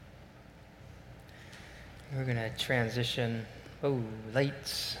We're going to transition,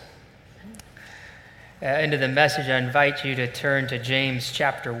 late, into the message. I invite you to turn to James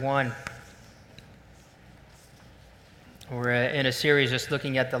chapter 1. We're in a series just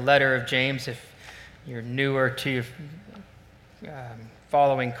looking at the letter of James. If you're newer to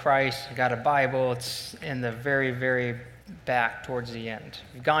following Christ, you got a Bible, it's in the very, very back towards the end.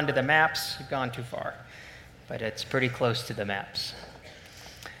 If you've gone to the maps, you've gone too far, but it's pretty close to the maps.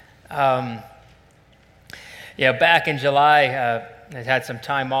 Back in July, I had some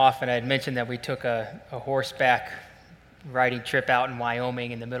time off, and I had mentioned that we took a horseback riding trip out in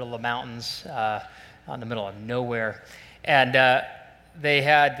Wyoming in the middle of the mountains, out in the middle of nowhere. And they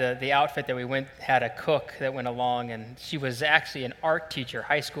had the outfit that we went, had a cook that went along, and she was actually an art teacher,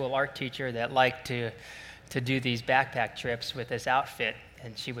 high school art teacher that liked to do these backpack trips with this outfit,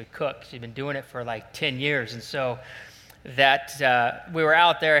 and she would cook. She'd been doing it for like 10 years, and so that we were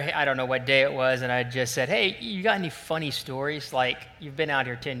out there, I don't know what day it was, and I just said, hey, you got any funny stories? Like, you've been out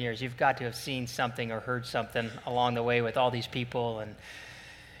here 10 years. You've got to have seen something or heard something along the way with all these people. And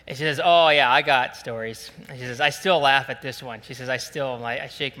she says, oh, yeah, I got stories. And she says, I still laugh at this one. She says, I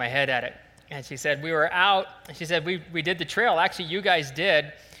shake my head at it. And she said, we were out. She said, we did the trail. Actually, you guys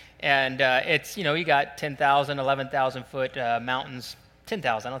did. And it's, you got 10,000, 11,000 foot mountains.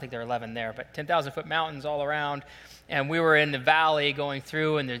 10,000, I don't think there are 11 there, but 10,000 foot mountains all around. And we were in the valley going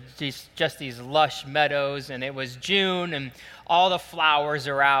through, and there's just these lush meadows, and it was June, and all the flowers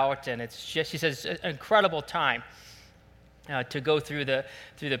are out, and it's just, she says, an incredible time to go through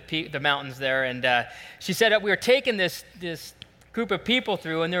the mountains there. And she said that we were taking this group of people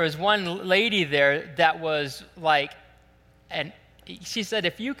through, and there was one lady there that was like, and she said,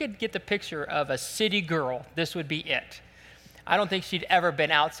 if you could get the picture of a city girl, this would be it. I don't think she'd ever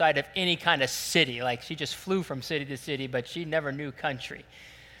been outside of any kind of city. Like, she just flew from city to city, but she never knew country.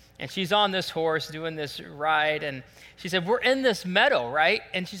 And she's on this horse doing this ride, and she said, we're in this meadow, right?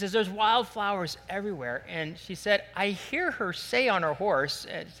 And she says, there's wildflowers everywhere. And she said, I hear her say on her horse,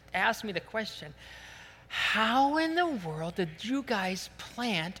 and ask me the question, how in the world did you guys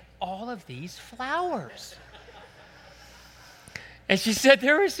plant all of these flowers? And she said,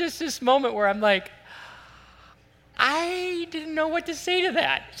 there was just this moment where I'm like, I didn't know what to say to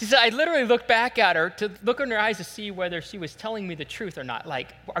that. She said, I literally looked back at her to look in her eyes to see whether she was telling me the truth or not.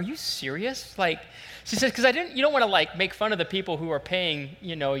 Like, are you serious? Like, she says, because you don't want to like make fun of the people who are paying,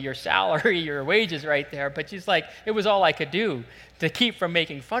 your salary, your wages right there. But she's like, it was all I could do to keep from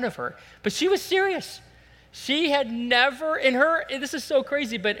making fun of her. But she was serious. She had never, this is so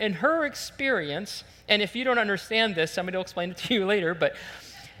crazy, but in her experience, and if you don't understand this, somebody will explain it to you later, but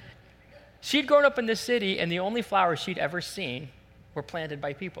she'd grown up in this city, and the only flowers she'd ever seen were planted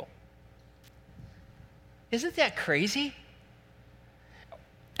by people. Isn't that crazy?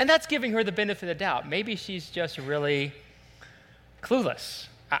 And that's giving her the benefit of the doubt. Maybe she's just really clueless.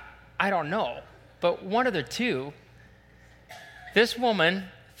 I don't know. But one of the two, this woman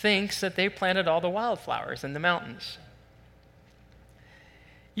thinks that they planted all the wildflowers in the mountains.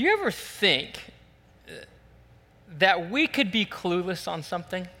 You ever think that we could be clueless on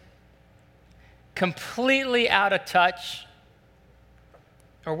something? Completely out of touch,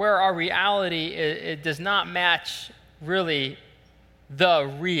 or where our reality it does not match really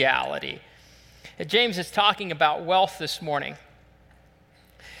the reality. James is talking about wealth this morning.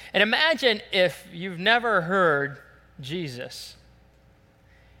 And imagine if you've never heard Jesus,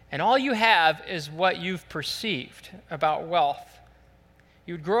 and all you have is what you've perceived about wealth.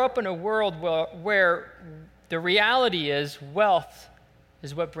 You'd grow up in a world where the reality is wealth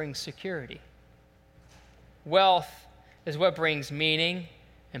is what brings security. Wealth is what brings meaning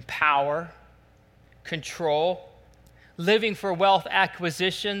and power, control. Living for wealth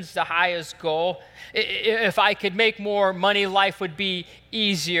acquisitions, the highest goal. If I could make more money, life would be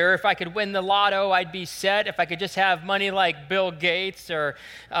easier. If I could win the lotto, I'd be set. If I could just have money like Bill Gates or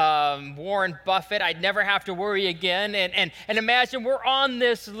Warren Buffett, I'd never have to worry again. And imagine we're on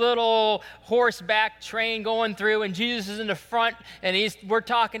this little horseback train going through, and Jesus is in the front, and we're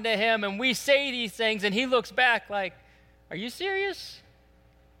talking to him, and we say these things, and he looks back like, are you serious?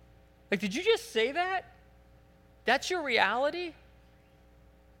 Like, did you just say that? That's your reality?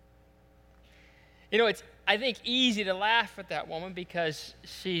 It's, I think, easy to laugh at that woman because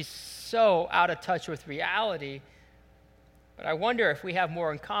she's so out of touch with reality. But I wonder if we have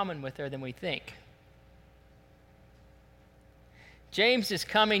more in common with her than we think. James is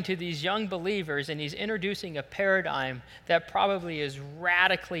coming to these young believers, and he's introducing a paradigm that probably is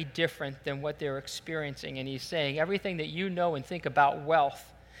radically different than what they're experiencing. And he's saying everything that you know and think about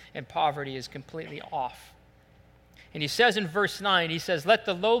wealth and poverty is completely off. And he says in verse 9, he says, let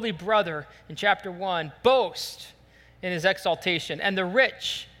the lowly brother in chapter 1 boast in his exaltation, and the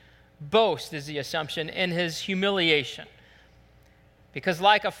rich boast, is the assumption, in his humiliation. Because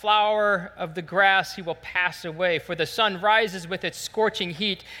like a flower of the grass, he will pass away. For the sun rises with its scorching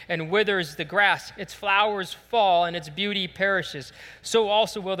heat and withers the grass. Its flowers fall and its beauty perishes. So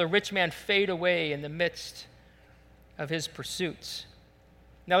also will the rich man fade away in the midst of his pursuits.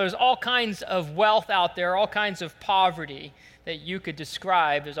 Now, there's all kinds of wealth out there, all kinds of poverty that you could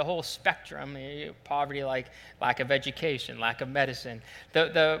describe. There's a whole spectrum. Poverty like lack of education, lack of medicine.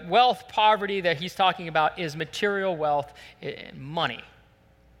 The wealth poverty that he's talking about is material wealth and money,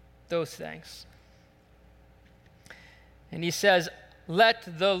 those things. And he says,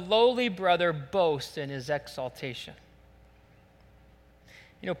 let the lowly brother boast in his exaltation.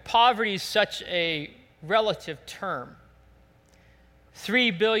 Poverty is such a relative term.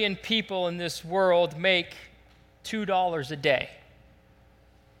 3 billion people in this world make $2 a day.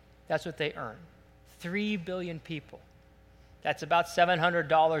 That's what they earn. 3 billion people. That's about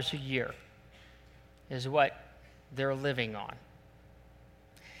 $700 a year is what they're living on.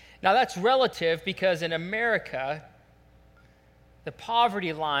 Now that's relative because in America, the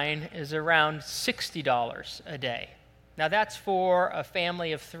poverty line is around $60 a day. Now that's for a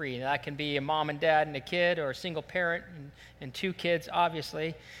family of 3. Now, that can be a mom and dad and a kid, or a single parent and 2 kids,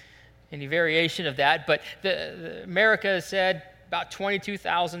 obviously. Any variation of that. But America has said about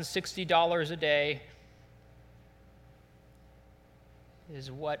 $22,060 a day is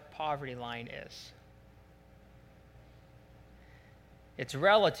what poverty line is. It's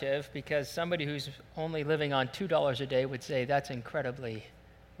relative because somebody who's only living on $2 a day would say that's incredibly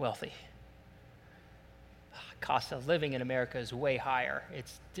wealthy. Cost of living in America is way higher.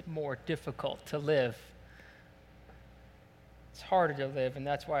 It's more difficult to live. It's harder to live, and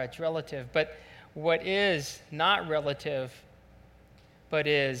that's why it's relative. But what is not relative, but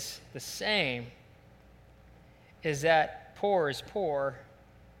is the same, is that poor is poor.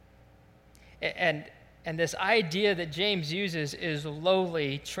 And this idea that James uses is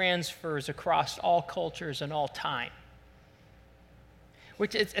lowly transfers across all cultures and all time.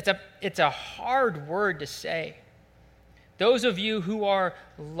 Which it's a hard word to say. Those of you who are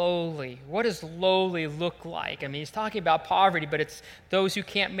lowly, what does lowly look like? I mean, he's talking about poverty, but it's those who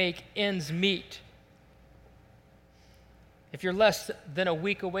can't make ends meet. If you're less than a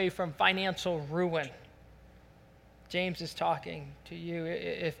week away from financial ruin, James is talking to you.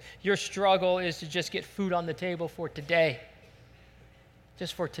 If your struggle is to just get food on the table for today,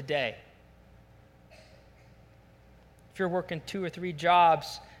 just for today. If you're working 2 or 3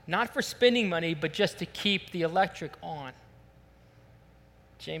 jobs, not for spending money, but just to keep the electric on.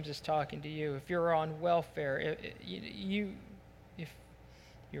 James is talking to you. If you're on welfare, if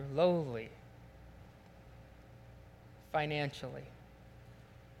you're lowly financially.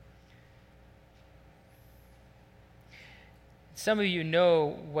 Some of you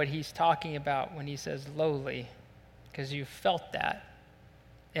know what he's talking about when he says lowly, because you've felt that.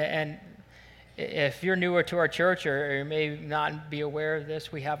 And if you're newer to our church or you may not be aware of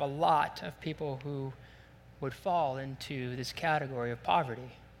this, we have a lot of people who would fall into this category of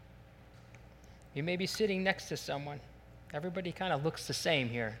poverty. You may be sitting next to someone. Everybody kind of looks the same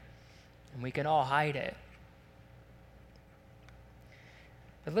here, and we can all hide it.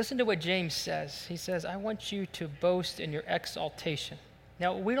 But listen to what James says. He says, I want you to boast in your exaltation.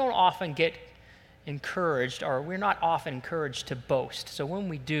 Now, we don't often get encouraged, or we're not often encouraged to boast. So when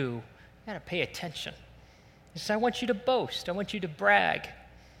we do, you got to pay attention. He says, I want you to boast. I want you to brag.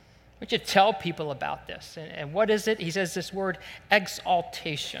 I want you to tell people about this. And what is it? He says this word,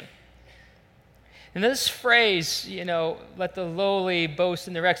 exaltation. And this phrase, let the lowly boast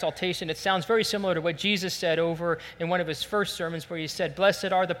in their exaltation, it sounds very similar to what Jesus said over in one of his first sermons where he said,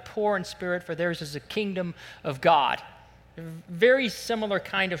 blessed are the poor in spirit, for theirs is the kingdom of God. Very similar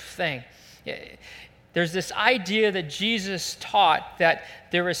kind of thing. There's this idea that Jesus taught that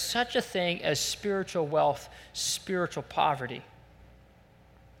there is such a thing as spiritual wealth, spiritual poverty.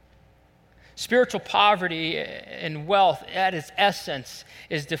 Spiritual poverty and wealth, at its essence,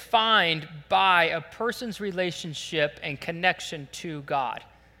 is defined by a person's relationship and connection to God.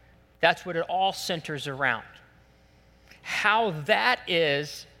 That's what it all centers around. How that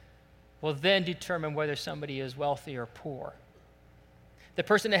is will then determine whether somebody is wealthy or poor. The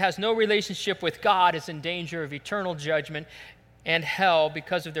person that has no relationship with God is in danger of eternal judgment and hell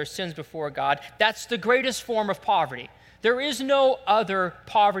because of their sins before God. That's the greatest form of poverty. There is no other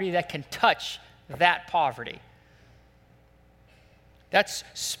poverty that can touch that poverty. That's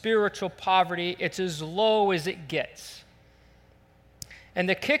spiritual poverty. It's as low as it gets. And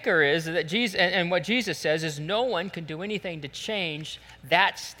the kicker is that Jesus, and what Jesus says is no one can do anything to change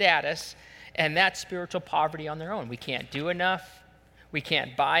that status and that spiritual poverty on their own. We can't do enough. We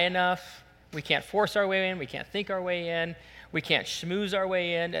can't buy enough. We can't force our way in. We can't think our way in. We can't schmooze our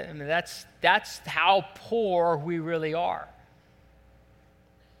way in. I mean, that's how poor we really are.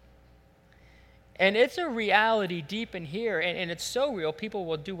 And it's a reality deep in here, and it's so real, people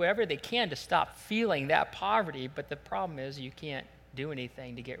will do whatever they can to stop feeling that poverty, but the problem is you can't do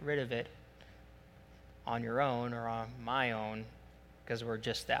anything to get rid of it on your own or on my own because we're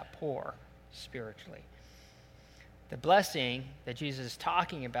just that poor spiritually. The blessing that Jesus is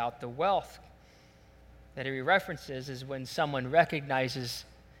talking about, the wealth that he references, is when someone recognizes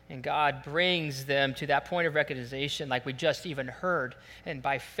and God brings them to that point of recognition like we just even heard. And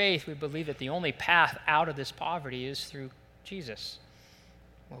by faith, we believe that the only path out of this poverty is through Jesus.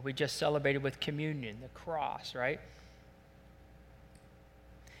 What we just celebrated with communion, the cross, right?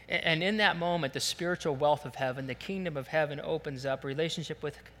 And in that moment, the spiritual wealth of heaven, the kingdom of heaven opens up, relationship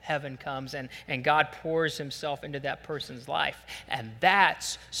with heaven comes, and God pours himself into that person's life. And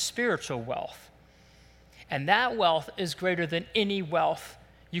that's spiritual wealth. And that wealth is greater than any wealth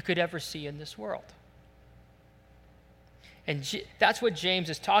you could ever see in this world. And that's what James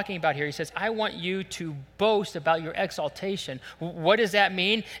is talking about here. He says, I want you to boast about your exaltation. What does that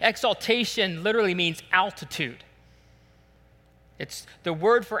mean? Exaltation literally means altitude. It's the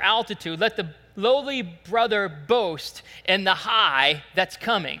word for altitude. Let the lowly brother boast in the high that's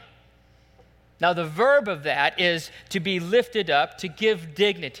coming. Now, the verb of that is to be lifted up, to give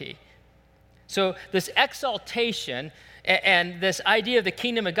dignity. So this exaltation and this idea of the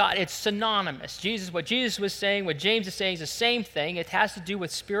kingdom of God, it's synonymous. What Jesus was saying, what James is saying is the same thing. It has to do with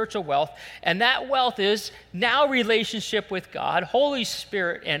spiritual wealth. And that wealth is now relationship with God, Holy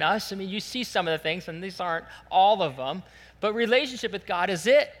Spirit in us. I mean, you see some of the things, and these aren't all of them. But relationship with God is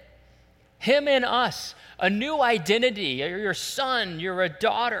it. Him in us. A new identity. You're your son. You're a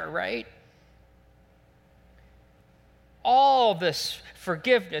daughter, right? All this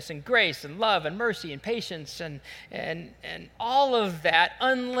forgiveness and grace and love and mercy and patience and all of that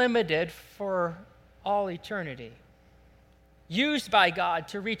unlimited for all eternity. Used by God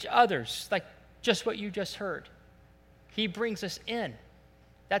to reach others, like just what you just heard. He brings us in.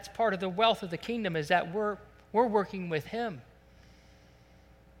 That's part of the wealth of the kingdom, is that we're working with him.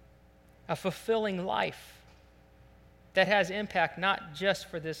 A fulfilling life that has impact not just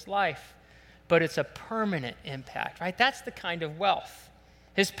for this life, but it's a permanent impact, right? That's the kind of wealth,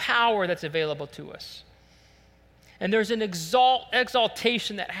 his power that's available to us. And there's an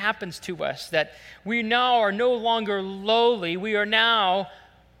exaltation that happens to us, that we now are no longer lowly, we are now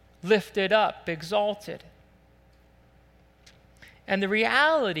lifted up, exalted. And the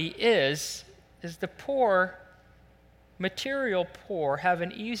reality is the poor, material poor, have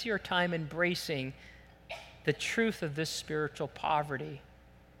an easier time embracing the truth of this spiritual poverty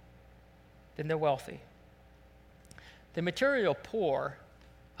than the wealthy. The material poor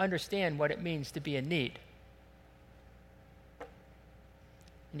understand what it means to be in need.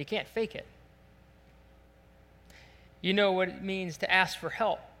 And you can't fake it. You know what it means to ask for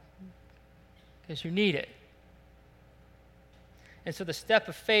help because you need it. And so the step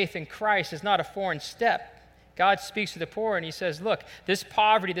of faith in Christ is not a foreign step. God speaks to the poor and he says, look, this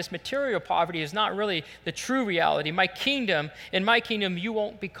poverty, this material poverty is not really the true reality. In my kingdom, you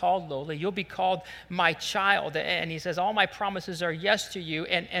won't be called lowly. You'll be called my child. And he says, all my promises are yes to you.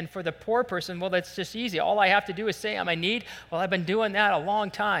 And for the poor person, well, that's just easy. All I have to do is say I'm in need. Well, I've been doing that a long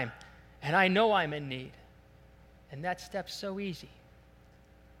time. And I know I'm in need. And that step's so easy.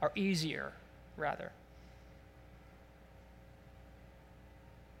 Or easier, rather.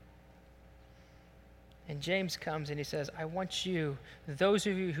 And James comes and he says, I want you, those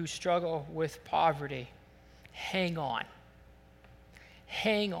of you who struggle with poverty, hang on.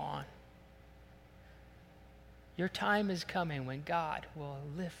 Hang on. Your time is coming when God will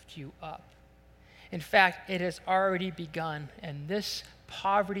lift you up. In fact, it has already begun, and this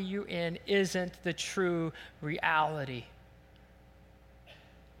poverty you're in isn't the true reality.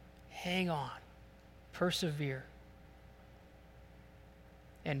 Hang on. Persevere.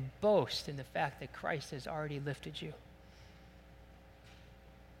 And boast in the fact that Christ has already lifted you.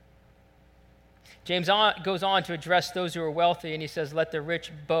 James goes on to address those who are wealthy, and he says, let the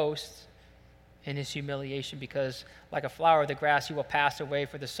rich boast in his humiliation, because like a flower of the grass he will pass away,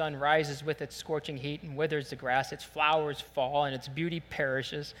 for the sun rises with its scorching heat and withers the grass, its flowers fall and its beauty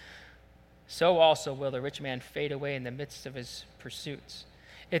perishes. So also will the rich man fade away in the midst of his pursuits.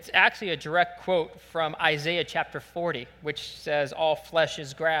 It's actually a direct quote from Isaiah chapter 40, which says, all flesh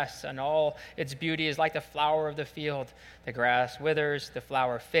is grass, and all its beauty is like the flower of the field. The grass withers, the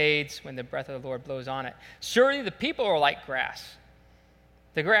flower fades when the breath of the Lord blows on it. Surely the people are like grass.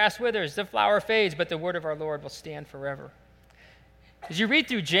 The grass withers, the flower fades, but the word of our Lord will stand forever. As you read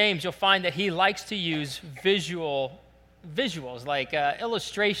through James, you'll find that he likes to use visuals like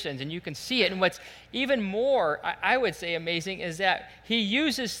illustrations, and you can see it. And what's even more, I would say, amazing is that he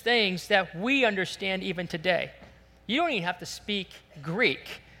uses things that we understand even today. You don't even have to speak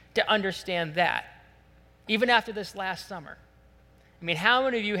Greek to understand that, even after this last summer. I mean, how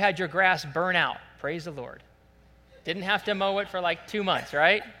many of you had your grass burn out? Praise the Lord. Didn't have to mow it for like 2 months,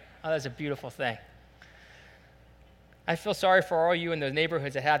 right? Oh, that's a beautiful thing. I feel sorry for all you in those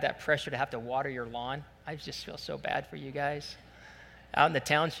neighborhoods that have that pressure to have to water your lawn. I just feel so bad for you guys. Out in the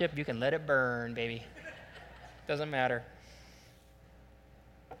township, you can let it burn, baby. Doesn't matter.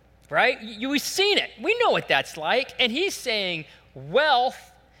 Right? We've seen it. We know what that's like. And he's saying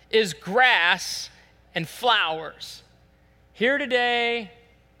wealth is grass and flowers. Here today,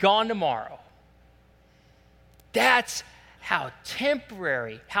 gone tomorrow. That's how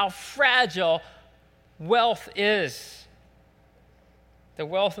temporary, how fragile wealth is. The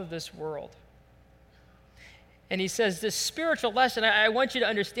wealth of this world. And he says this spiritual lesson, I want you to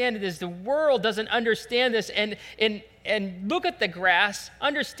understand it, is the world doesn't understand this. And look at the grass,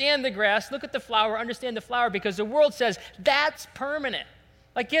 understand the grass, look at the flower, understand the flower, because the world says that's permanent.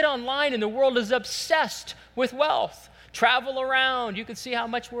 Like, get online and the world is obsessed with wealth. Travel around, you can see how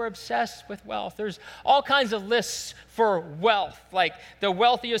much we're obsessed with wealth. There's all kinds of lists for wealth, like the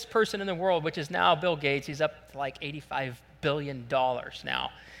wealthiest person in the world, which is now Bill Gates. He's up to like $85 billion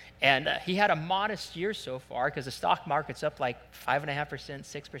now. And he had a modest year so far because the stock market's up like 5.5%,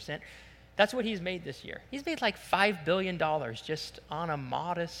 6%. That's what he's made this year. He's made like $5 billion just on a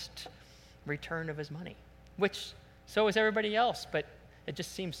modest return of his money, which so is everybody else, but it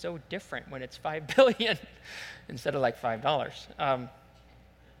just seems so different when it's $5 billion instead of like $5.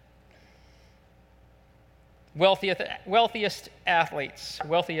 Wealthiest athletes,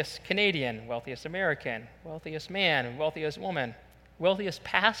 wealthiest Canadian, wealthiest American, wealthiest man, wealthiest woman, wealthiest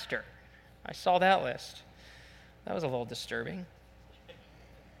pastor. I saw that list. That was a little disturbing.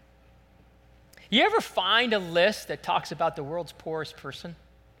 You ever find a list that talks about the world's poorest person?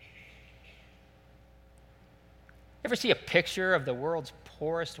 Ever see a picture of the world's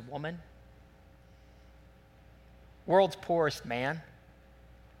poorest woman? World's poorest man?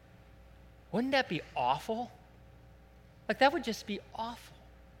 Wouldn't that be awful? Like, that would just be awful.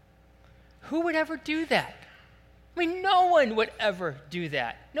 Who would ever do that? I mean, no one would ever do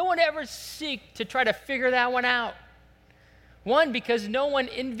that. No one ever seek to try to figure that one out. One, because no one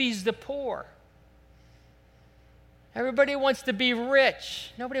envies the poor. Everybody wants to be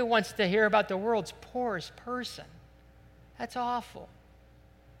rich. Nobody wants to hear about the world's poorest person. That's awful.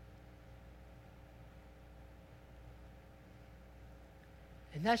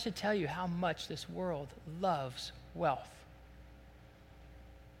 And that should tell you how much this world loves wealth.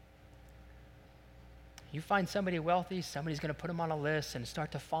 You find somebody wealthy, somebody's going to put them on a list and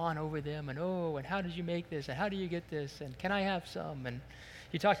start to fawn over them. And, oh, and how did you make this? And how do you get this? And can I have some? And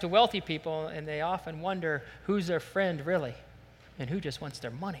you talk to wealthy people, and they often wonder who's their friend really and who just wants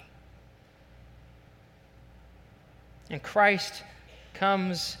their money. And Christ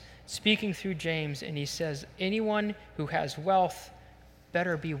comes speaking through James, and he says, anyone who has wealth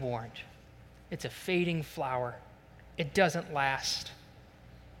better be warned. It's a fading flower. It doesn't last.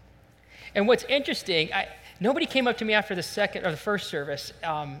 And what's interesting, nobody came up to me after the first service,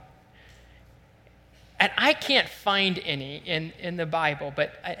 and I can't find any in the Bible,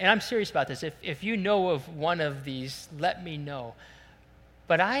 and I'm serious about this. If you know of one of these, let me know.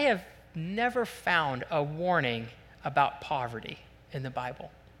 But I have never found a warning about poverty in the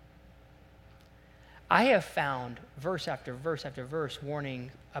Bible. I have found verse after verse after verse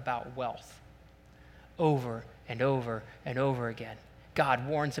warning about wealth over and over and over again. God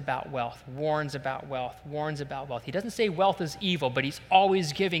warns about wealth, warns about wealth, warns about wealth. He doesn't say wealth is evil, but he's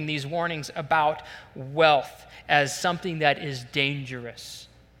always giving these warnings about wealth as something that is dangerous.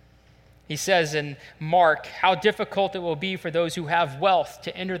 He says in Mark how difficult it will be for those who have wealth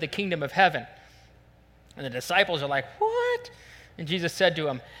to enter the kingdom of heaven. And the disciples are like, what? And Jesus said to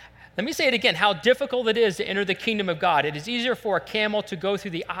them, let me say it again, how difficult it is to enter the kingdom of God. It is easier for a camel to go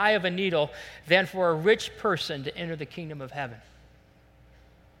through the eye of a needle than for a rich person to enter the kingdom of heaven.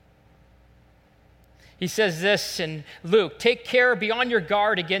 He says this in Luke, take care, be on your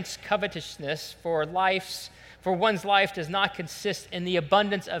guard against covetousness, for one's life does not consist in the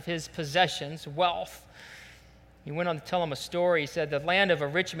abundance of his possessions, wealth. He went on to tell him a story. He said, the land of a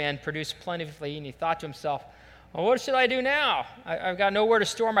rich man produced plentifully, and he thought to himself, well, what should I do now? I've got nowhere to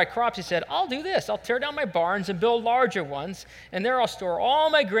store my crops. He said, I'll do this. I'll tear down my barns and build larger ones, and there I'll store all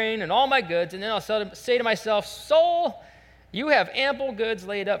my grain and all my goods, and then I'll say to myself, soul, you have ample goods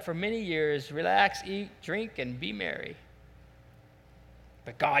laid up for many years. Relax, eat, drink, and be merry.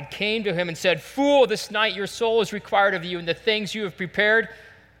 But God came to him and said, fool, this night your soul is required of you, and the things you have prepared,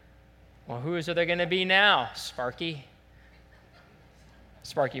 well, whose are they going to be now? Sparky?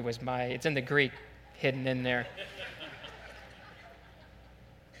 Sparky was it's in the Greek, hidden in there.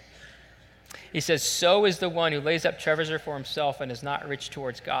 He says, so is the one who lays up treasure for himself and is not rich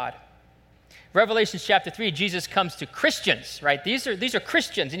towards God. Revelation chapter 3, Jesus comes to Christians, right? These are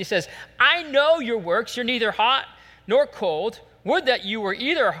Christians. And he says, I know your works. You're neither hot nor cold. Would that you were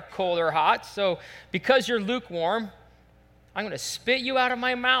either cold or hot. So because you're lukewarm, I'm going to spit you out of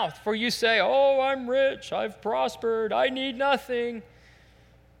my mouth. For you say, oh, I'm rich. I've prospered. I need nothing.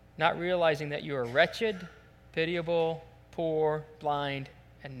 Not realizing that you are wretched, pitiable, poor, blind,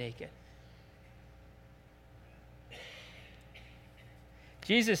 and naked.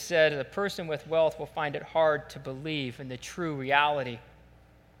 Jesus said a person with wealth will find it hard to believe in the true reality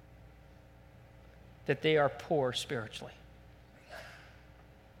that they are poor spiritually.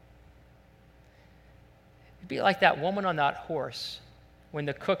 It'd be like that woman on that horse when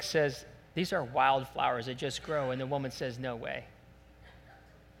the cook says, these are wildflowers that just grow, and the woman says, no way.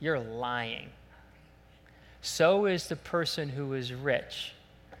 You're lying. So is the person who is rich,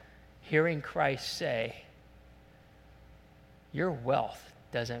 hearing Christ say, your wealth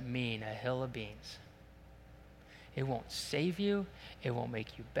doesn't mean a hill of beans. It won't save you. It won't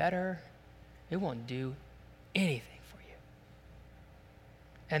make you better. It won't do anything for you.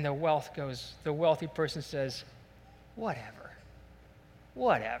 And the wealthy person says, whatever.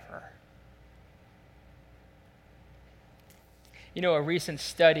 You know, a recent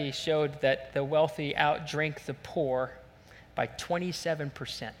study showed that the wealthy outdrink the poor by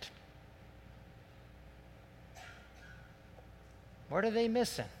 27%. What are they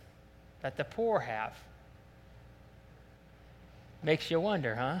missing that the poor have? Makes you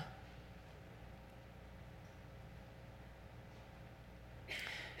wonder, huh?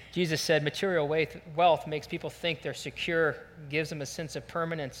 Jesus said material wealth makes people think they're secure, gives them a sense of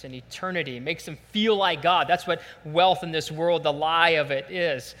permanence and eternity, makes them feel like God. That's what wealth in this world, the lie of it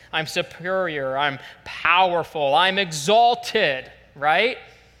is. I'm superior, I'm powerful, I'm exalted, right?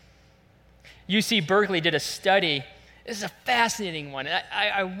 UC Berkeley did a study. This is a fascinating one.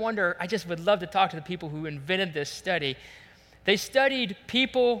 I wonder, I just would love to talk to the people who invented this study. They studied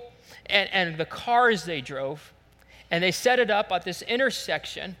people and the cars they drove, and they set it up at this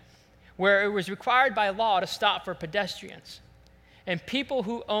intersection where it was required by law to stop for pedestrians. And people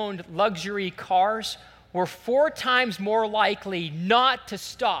who owned luxury cars were 4 times more likely not to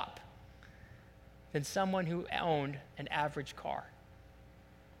stop than someone who owned an average car.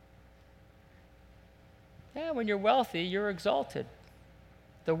 Yeah, when you're wealthy, you're exalted.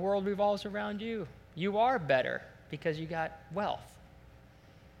 The world revolves around you. You are better because you got wealth.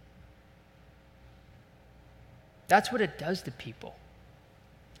 That's what it does to people.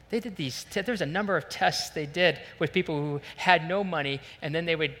 They did there's a number of tests they did with people who had no money, and then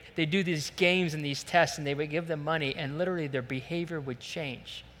they do these games and these tests, and they would give them money, and literally their behavior would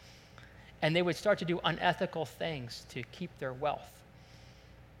change. And they would start to do unethical things to keep their wealth.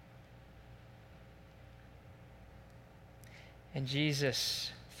 And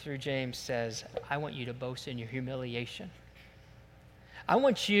Jesus, through James, says, I want you to boast in your humiliation. I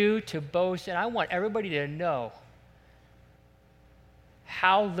want you to boast, and I want everybody to know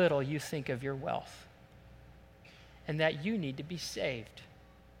how little you think of your wealth and that you need to be saved.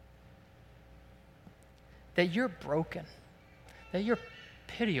 That you're broken, that you're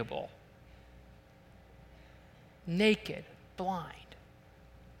pitiable, naked, blind.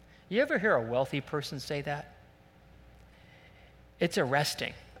 You ever hear a wealthy person say that? It's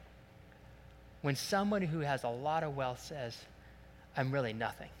arresting when someone who has a lot of wealth says, I'm really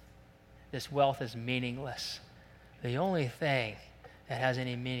nothing. This wealth is meaningless. The only thing that has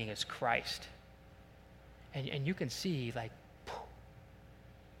any meaning is Christ. And you can see, like,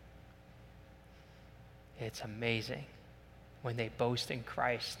 it's amazing when they boast in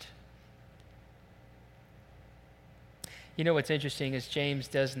Christ. You know what's interesting is James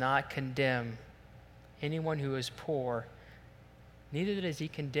does not condemn anyone who is poor. Neither does he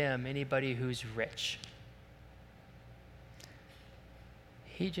condemn anybody who's rich.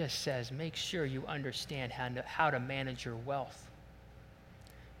 He just says, make sure you understand how to manage your wealth.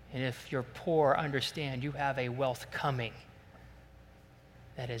 And if you're poor, understand you have a wealth coming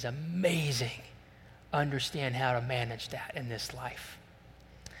that is amazing, understand how to manage that in this life.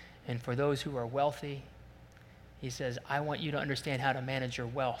 And for those who are wealthy, he says, I want you to understand how to manage your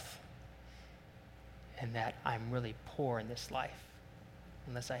wealth, and that I'm really poor in this life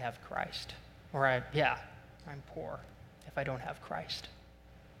unless I have Christ. I'm poor if I don't have Christ.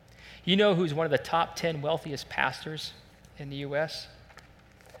 You know who's one of the top 10 wealthiest pastors in the U.S.?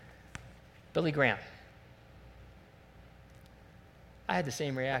 Billy Graham. I had the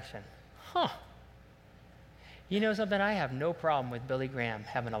same reaction. You know something? I have no problem with Billy Graham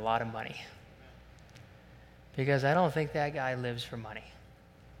having a lot of money, because I don't think that guy lives for money.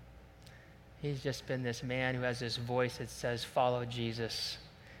 He's just been this man who has this voice that says, follow Jesus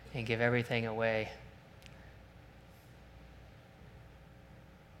and give everything away.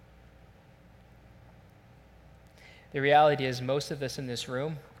 The reality is most of us in this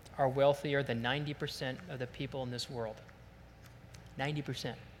room are wealthier than 90% of the people in this world.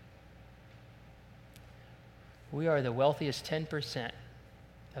 90%. We are the wealthiest 10%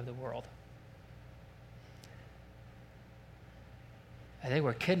 of the world. I think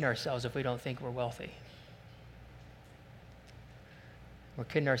we're kidding ourselves if we don't think we're wealthy. We're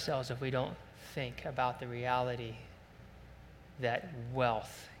kidding ourselves if we don't think about the reality that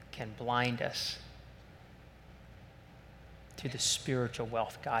wealth can blind us to the spiritual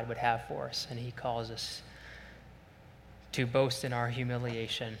wealth God would have for us. And he calls us to boast in our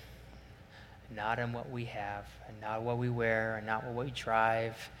humiliation, not in what we have, and not what we wear, and not what we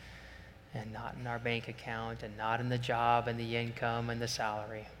drive, and not in our bank account, and not in the job and the income and the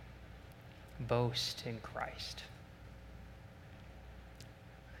salary. Boast in Christ.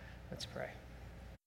 Let's pray.